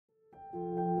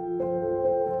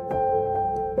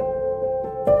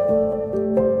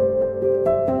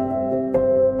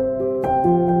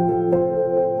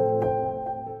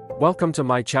Welcome to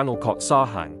my channel Kot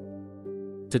Sahang.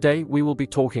 Today we will be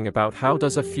talking about how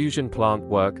does a fusion plant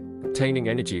work. Obtaining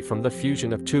energy from the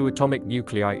fusion of two atomic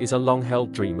nuclei is a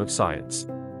long-held dream of science.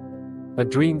 A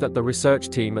dream that the research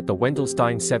team at the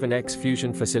Wendelstein 7X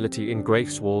fusion facility in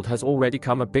Greifswald has already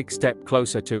come a big step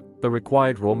closer to. The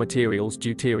required raw materials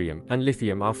deuterium and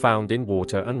lithium are found in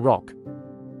water and rock.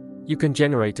 You can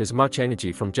generate as much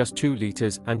energy from just 2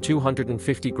 liters and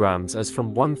 250 grams as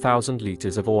from 1,000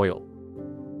 liters of oil.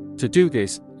 To do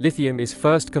this, lithium is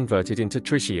first converted into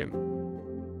tritium.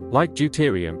 Like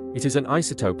deuterium, it is an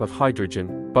isotope of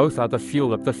hydrogen. Both are the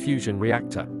fuel of the fusion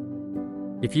reactor.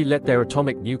 If you let their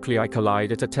atomic nuclei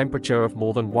collide at a temperature of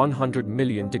more than 100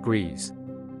 million degrees,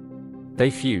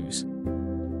 they fuse.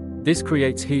 This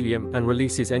creates helium and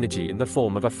releases energy in the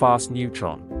form of a fast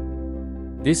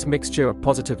neutron. This mixture of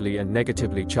positively and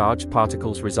negatively charged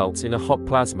particles results in a hot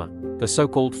plasma, the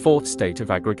so-called fourth state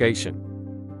of aggregation.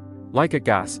 Like a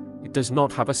gas, it does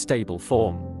not have a stable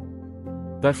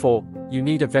form. Therefore, you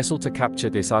need a vessel to capture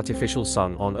this artificial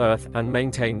sun on Earth and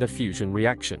maintain the fusion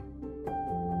reaction.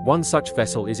 One such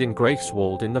vessel is in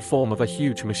Greifswald in the form of a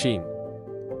huge machine.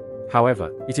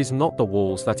 However, it is not the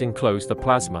walls that enclose the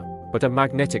plasma, but a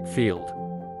magnetic field.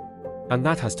 And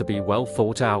that has to be well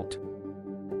thought out.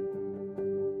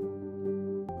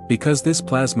 Because this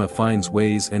plasma finds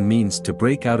ways and means to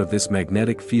break out of this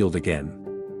magnetic field again.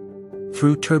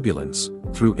 Through turbulence,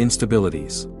 through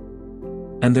instabilities.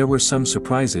 And there were some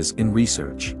surprises in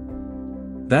research.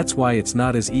 That's why it's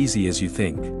not as easy as you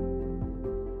think.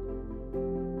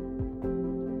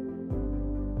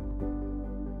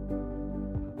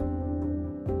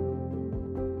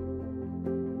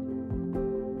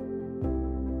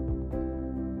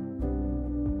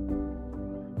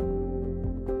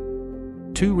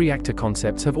 Two reactor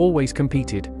concepts have always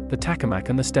competed, the tokamak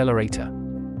and the stellarator.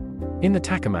 In the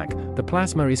tokamak, the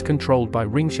plasma is controlled by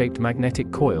ring-shaped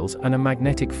magnetic coils and a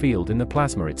magnetic field in the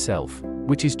plasma itself,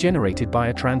 which is generated by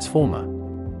a transformer.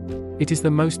 It is the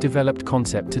most developed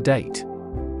concept to date.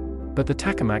 But the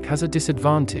tokamak has a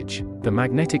disadvantage: the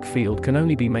magnetic field can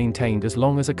only be maintained as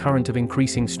long as a current of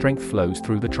increasing strength flows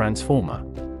through the transformer.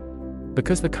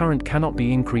 Because the current cannot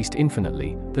be increased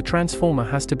infinitely, the transformer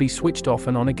has to be switched off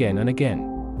and on again and again.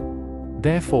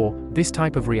 Therefore, this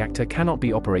type of reactor cannot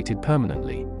be operated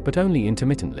permanently, but only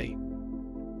intermittently.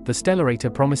 The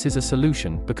stellarator promises a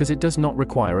solution because it does not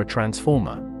require a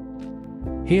transformer.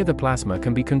 Here the plasma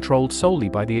can be controlled solely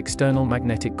by the external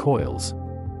magnetic coils.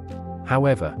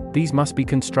 However, these must be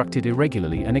constructed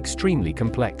irregularly and extremely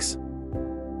complex.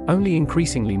 Only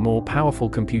increasingly more powerful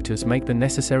computers make the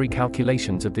necessary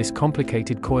calculations of this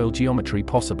complicated coil geometry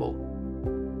possible.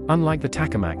 Unlike the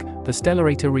tokamak, the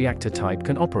stellarator reactor type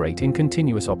can operate in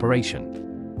continuous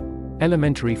operation.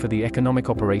 Elementary for the economic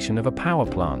operation of a power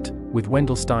plant, with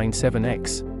Wendelstein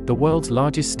 7X, the world's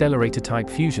largest stellarator-type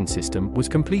fusion system was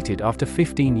completed after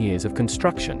 15 years of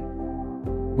construction.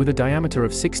 With a diameter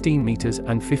of 16 meters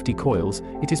and 50 coils,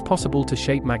 it is possible to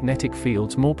shape magnetic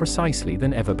fields more precisely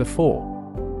than ever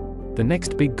before. The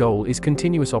next big goal is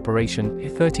continuous operation.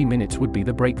 30 minutes would be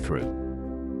the breakthrough.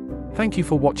 Thank you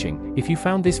for watching. If you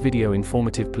found this video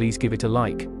informative, please give it a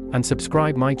like, and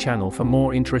subscribe my channel for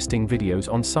more interesting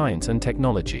videos on science and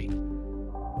technology.